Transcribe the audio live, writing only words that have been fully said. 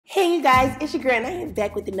Hey you guys, it's your girl and I am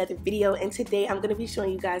back with another video, and today I'm going to be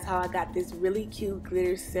showing you guys how I got this really cute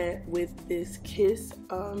glitter set with this Kiss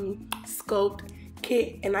sculpt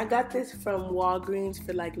kit. And I got this from Walgreens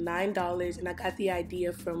for like $9, and I got the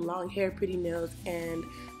idea from Long Hair Pretty Nails and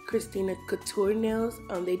Christina Couture Nails.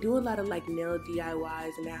 They do a lot of like nail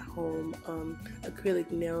DIYs and at home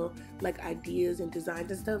acrylic nail like ideas and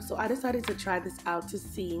designs and stuff. So I decided to try this out to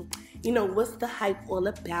see, you know, what's the hype all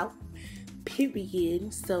about.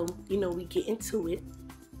 Period. So, you know, we get into it.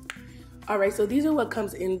 Alright, so these are what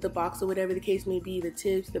comes in the box or whatever the case may be. The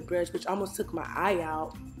tips, the brush, which almost took my eye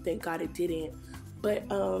out. Thank God it didn't. But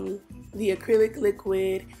the acrylic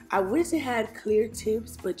liquid. I wish it had clear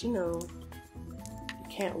tips, but you know, you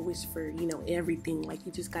can't wish for, you know, everything. Like,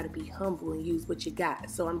 you just gotta be humble and use what you got.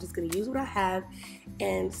 So I'm just gonna use what I have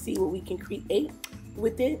and see what we can create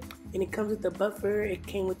with it. And it comes with the buffer, it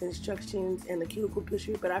came with instructions and a cuticle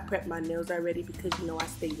pusher, but I prepped my nails already because, you know, I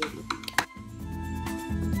stay ready.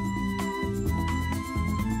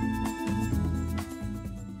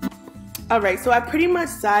 Alright, so I pretty much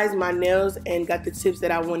sized my nails and got the tips that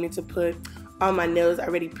I wanted to put on my nails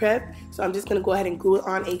already prepped. So I'm just going to go ahead and glue it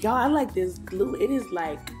on. And y'all, I like this glue. It is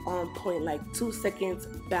like on point, like 2 seconds,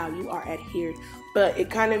 wow, you are adhered. But it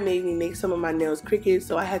kind of made me make some of my nails crooked,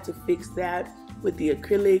 so I had to fix that with the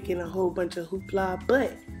acrylic and a whole bunch of hoopla.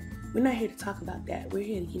 But we're not here to talk about that. We're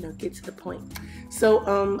here to, you know, get to the point.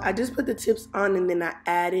 So I just put the tips on, and then I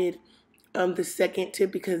added the second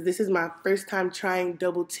tip because this is my first time trying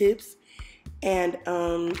double tips. And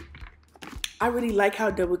I really like how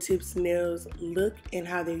double tips nails look and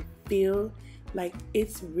how they feel. Like,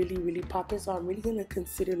 it's really popping. So I'm really gonna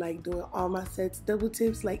consider like doing all my sets double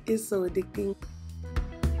tips. Like, it's so addicting.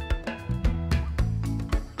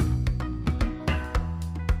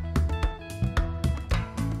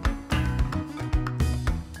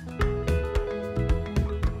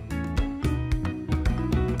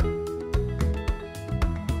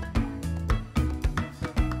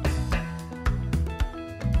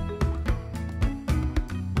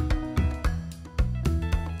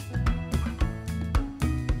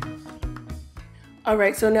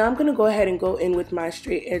 Alright, so now I'm going to go ahead and go in with my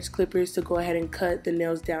straight edge clippers to go ahead and cut the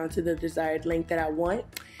nails down to the desired length that I want.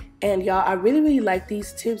 And y'all, I really like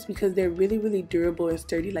these tips because they're really durable and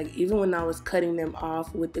sturdy. Like, even when I was cutting them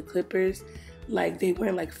off with the clippers, like, they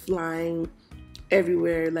weren't like flying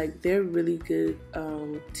everywhere. Like, they're really good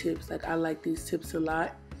tips. Like, I like these tips a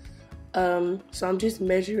lot. So I'm just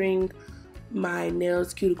measuring my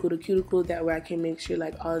nails cuticle to cuticle, that way I can make sure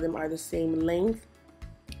like all of them are the same length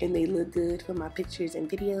and they look good for my pictures and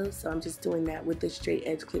videos. So I'm just doing that with the straight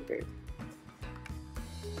edge clipper.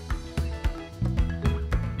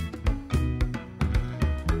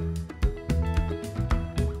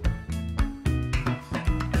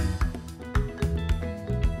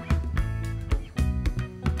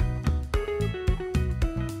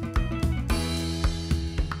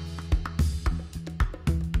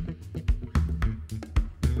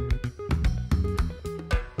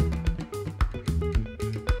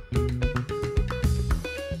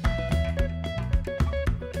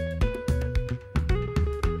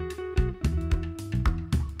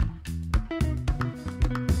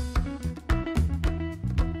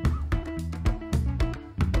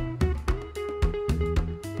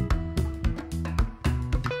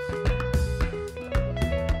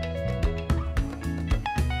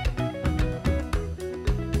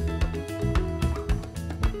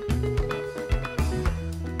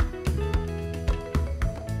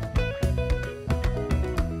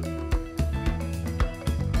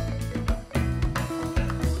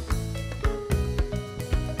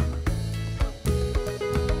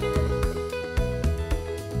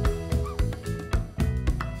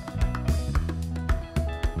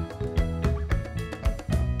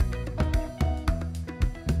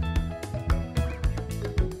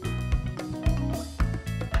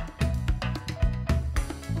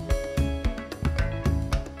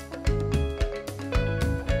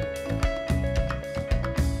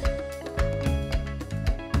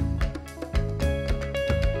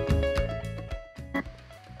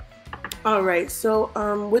 Alright, so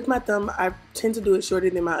with my thumb, I tend to do it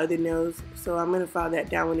shorter than my other nails, so I'm going to file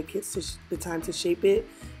that down when it gets to the time to shape it.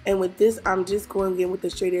 And with this, I'm just going in with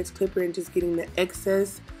the straight edge clipper and just getting the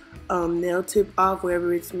excess nail tip off.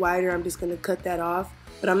 Wherever it's wider, I'm just going to cut that off.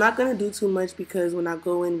 But I'm not going to do too much because when I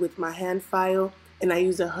go in with my hand file, and I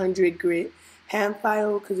use a 100 grit hand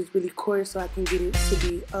file because it's really coarse, so I can get it to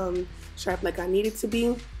be sharp like I need it to be.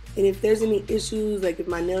 And if there's any issues, like if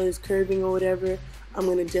my nail is curving or whatever, I'm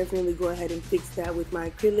going to definitely go ahead and fix that with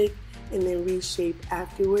my acrylic and then reshape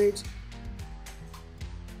afterwards.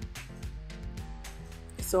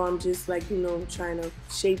 So I'm just like, you know, trying to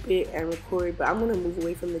shape it and record, but I'm gonna move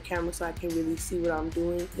away from the camera so I can really see what I'm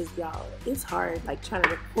doing, because y'all, it's hard like trying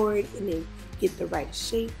to record and then get the right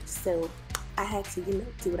shape. So I had to, you know,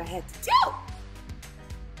 do what I had to do.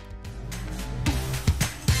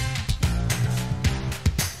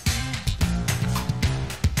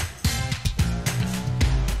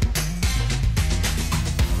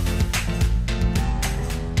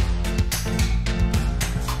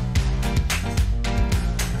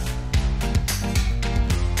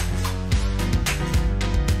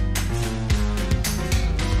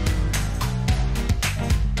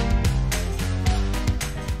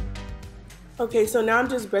 Okay, so now I'm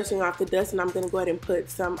just brushing off the dust, and I'm going to go ahead and put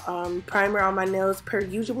some primer on my nails per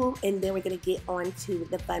usual, and then we're going to get on to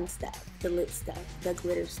the fun stuff, the lit stuff, the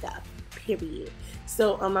glitter stuff, period.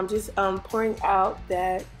 So I'm just pouring out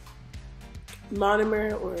that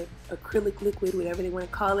monomer or acrylic liquid, whatever they want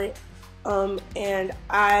to call it, and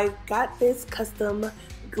I got this custom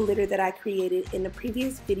glitter that I created in the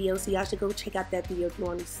previous video, so y'all should go check out that video if you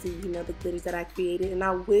want to see, you know, the glitters that I created. And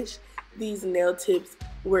I wish these nail tips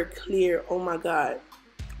were clear, oh my god,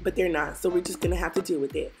 but they're not, so we're just gonna have to deal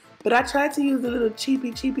with it. But I tried to use a little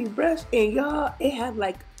cheapy brush, and y'all, it had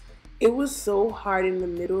like, it was so hard in the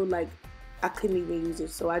middle, like I couldn't even use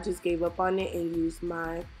it. So I just gave up on it and used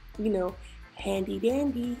my, you know, handy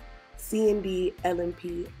dandy C&D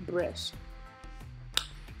LMP brush.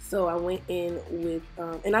 So I went in with,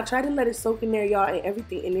 and I tried to let it soak in there, y'all, and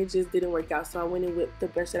everything, and it just didn't work out. So I went in with the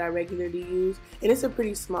brush that I regularly use, and it's a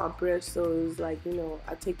pretty small brush, so it was like, you know,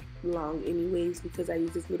 I take long anyways because I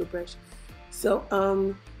use this little brush. So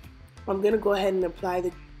I'm gonna go ahead and apply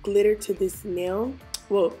the glitter to this nail,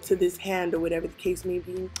 well, to this hand or whatever the case may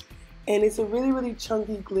be. And it's a really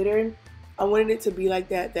chunky glitter. I wanted it to be like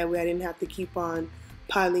that, that way I didn't have to keep on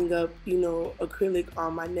piling up, you know, acrylic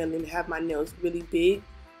on my nail and have my nails really big.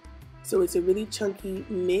 So it's a really chunky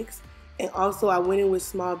mix. And also I went in with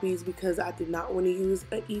small beads because I did not want to use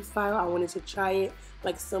an e-file. I wanted to try it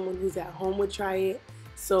like someone who's at home would try it.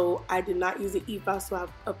 So I did not use an e-file, so I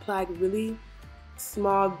applied really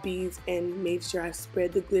small beads and made sure I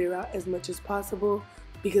spread the glitter out as much as possible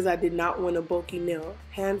because I did not want a bulky nail.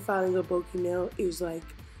 Hand filing a bulky nail is like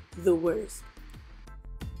the worst.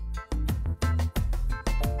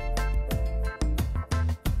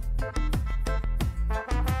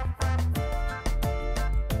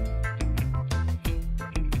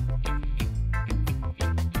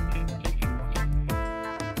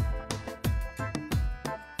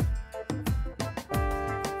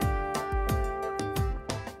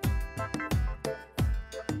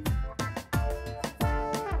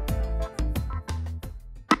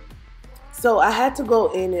 So I had to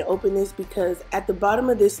go in and open this because at the bottom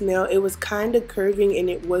of this nail, it was kind of curving and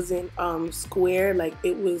it wasn't square, like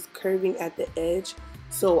it was curving at the edge.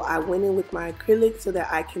 So I went in with my acrylic so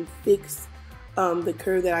that I can fix the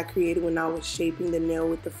curve that I created when I was shaping the nail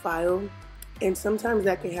with the file. And sometimes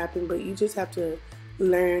that can happen, but you just have to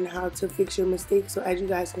learn how to fix your mistakes. So as you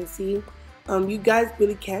guys can see, you guys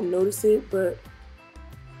really can't notice it, but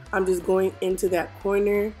I'm just going into that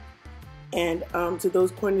corner and to those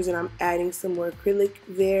corners, and I'm adding some more acrylic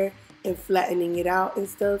there and flattening it out and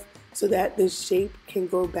stuff so that the shape can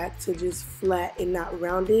go back to just flat and not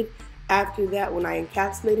rounded. After that, when I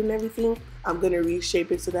encapsulate and everything, I'm gonna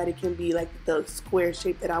reshape it so that it can be like the square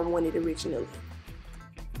shape that I wanted originally.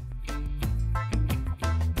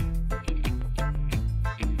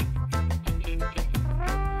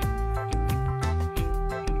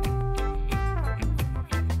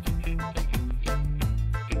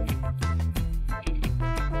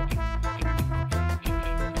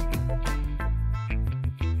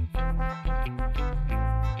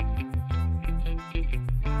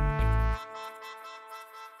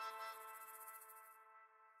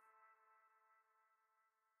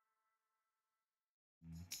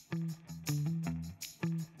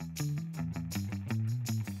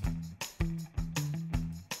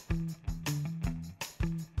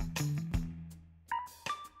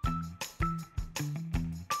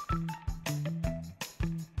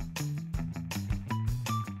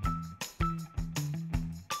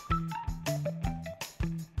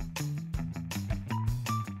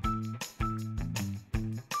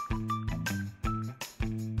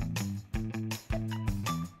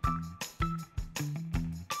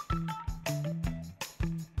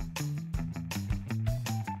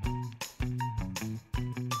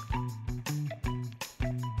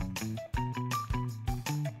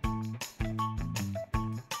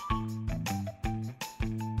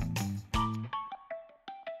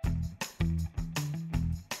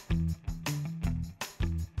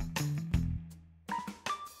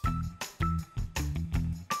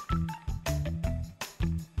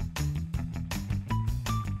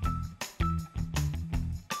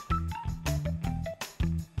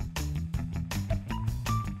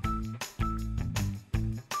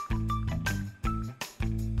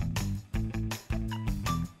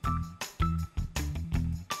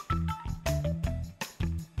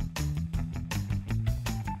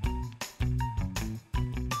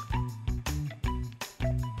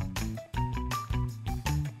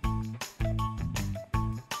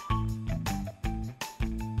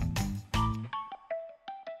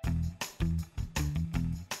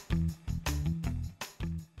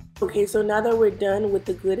 Okay, so now that we're done with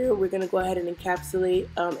the glitter, we're gonna go ahead and encapsulate.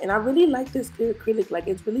 And I really like this clear acrylic. Like,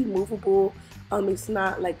 it's really movable. It's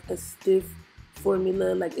not like a stiff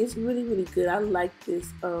formula. Like, it's really, really good. I like this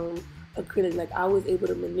acrylic. Like, I was able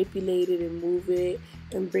to manipulate it and move it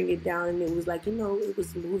and bring it down, and it was like, you know, it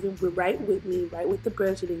was moving right with me, right with the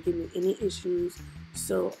brush. It didn't give me any issues.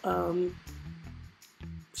 So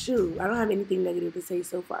shoot, I don't have anything negative to say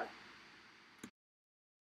so far.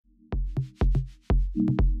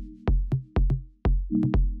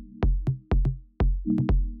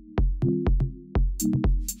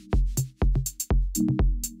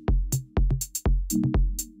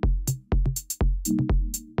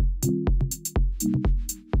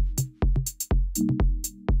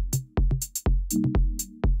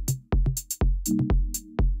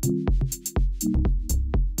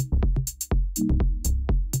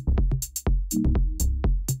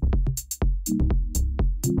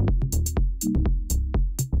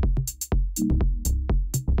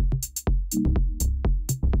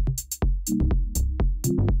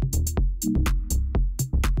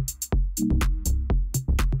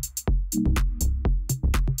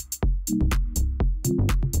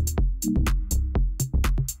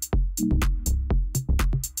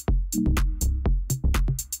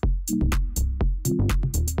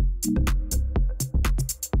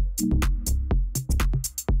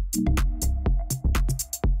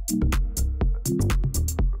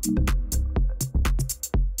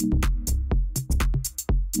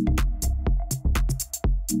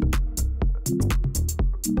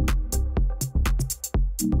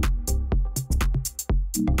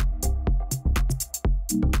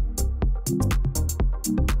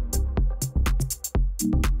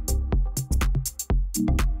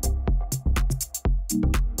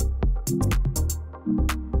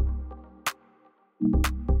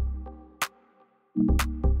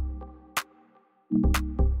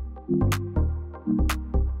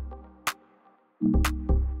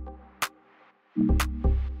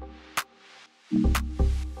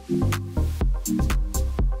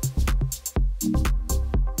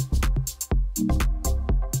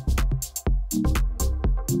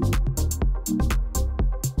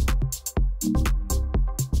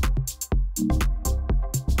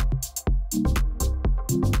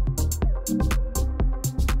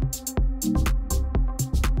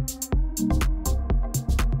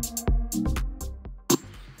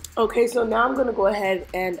 Okay, so now I'm gonna go ahead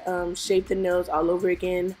and shape the nails all over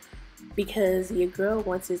again because your girl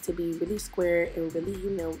wants it to be really square and really,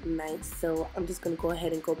 you know, nice. So I'm just gonna go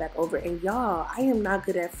ahead and go back over. And y'all, I am not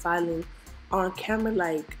good at filing on camera.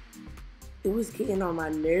 Like, it was getting on my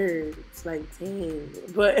nerves, like, dang.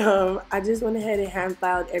 But I just went ahead and hand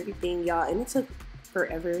filed everything, y'all, and it took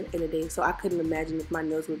forever in a day. So I couldn't imagine if my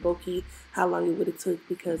nails were bulky how long it would have took,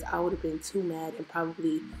 because I would have been too mad and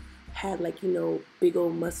probably had, like, you know, big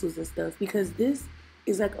old muscles and stuff, because this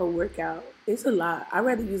is like a workout. It's a lot. I'd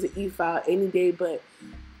rather use an e-file any day, but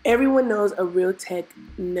everyone knows, a real tech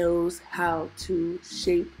knows how to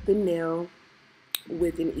shape the nail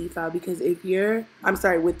with an e-file, because if you're, I'm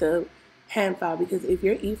sorry, with the hand file, because if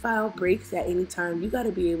your e-file breaks at any time, you got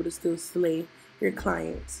to be able to still slay your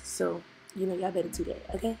clients. So, you know, y'all better do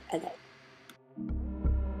that, okay? Okay.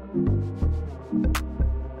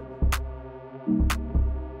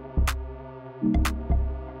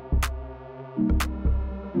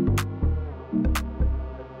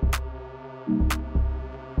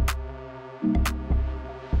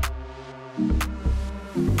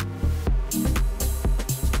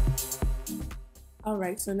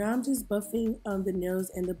 Alright, so now I'm just buffing the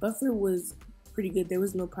nails, and the buffer was pretty good. There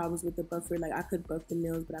was no problems with the buffer. Like, I could buff the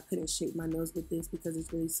nails, but I couldn't shape my nails with this because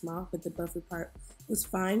it's really small, but the buffer part was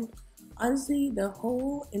fine. Honestly, the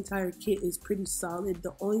whole entire kit is pretty solid.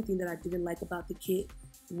 The only thing that I didn't like about the kit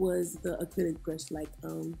was the acrylic brush. Like,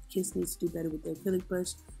 Kiss needs to do better with the acrylic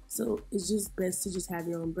brush, so it's just best to just have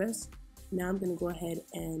your own brush. Now I'm gonna go ahead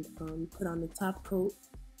and put on the top coat,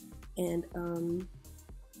 and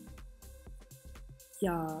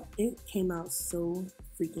y'all, it came out so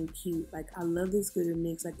freaking cute. Like, I love this glitter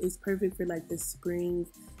mix. Like, it's perfect for like the spring,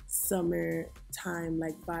 summer time,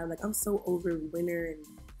 like vibe. Like, I'm so over winter and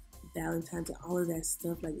Valentine's and all of that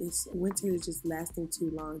stuff. Like, it's winter is just lasting too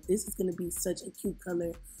long. This is gonna be such a cute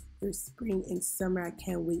color for spring and summer. I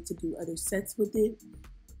can't wait to do other sets with it.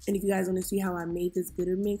 And if you guys want to see how I made this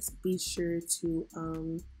glitter mix, be sure to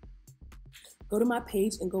go to my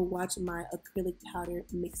page and go watch my acrylic powder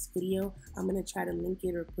mix video. I'm gonna try to link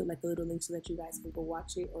it or put like a little link so that you guys can go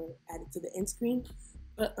watch it or add it to the end screen.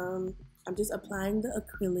 But I'm just applying the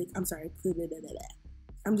acrylic. I'm sorry,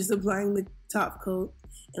 I'm just applying the top coat,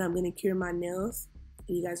 and I'm gonna cure my nails.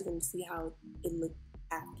 And you guys are gonna see how it looked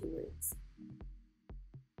afterwards.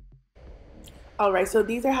 Alright, so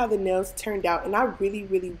these are how the nails turned out, and I really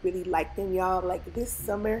like them, y'all. Like, this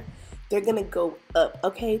summer they're gonna go up,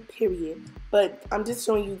 okay, period. But I'm just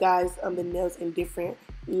showing you guys the nails in different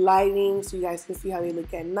lighting so you guys can see how they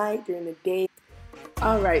look at night, during the day.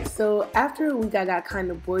 Alright, so after a week I got kind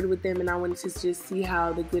of bored with them and I wanted to just see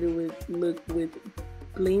how the glitter would look with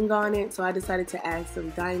bling on it, so I decided to add some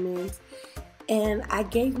diamonds. And I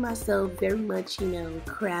gave myself very much, you know,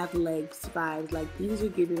 crab legs vibes. Like, these are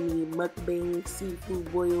giving me mukbang, seafood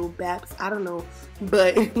boil, baps, I don't know.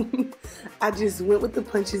 But I just went with the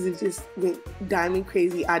punches and just went diamond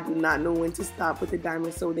crazy. I do not know when to stop with the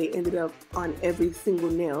diamonds, so they ended up on every single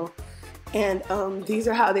nail. And these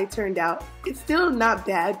are how they turned out. It's still not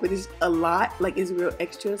bad, but it's a lot. Like, it's real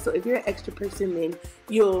extra. So if you're an extra person, then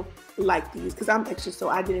you'll like these, because I'm extra, so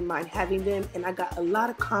I didn't mind having them. And I got a lot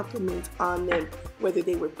of compliments on them, whether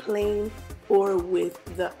they were plain or with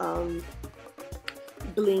the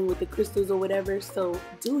bling with the crystals or whatever. So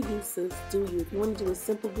do you, sis, do you. If you want to do a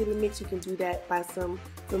simple glitter mix, you can do that. Buy some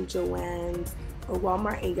from Joann's or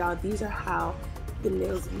Walmart. And y'all, these are how the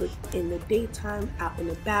nails look in the daytime, out and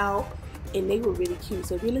about. And they were really cute.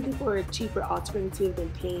 So if you're looking for a cheaper alternative than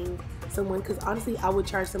paying someone, because honestly I would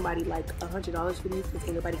charge somebody like $100 for these because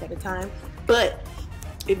ain't nobody got the time. But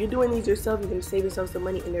if you're doing these yourself, you're going to save yourself some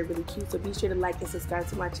money, and they're really cute. So be sure to like and subscribe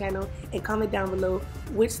to my channel and comment down below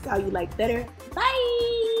which style you like better. Bye!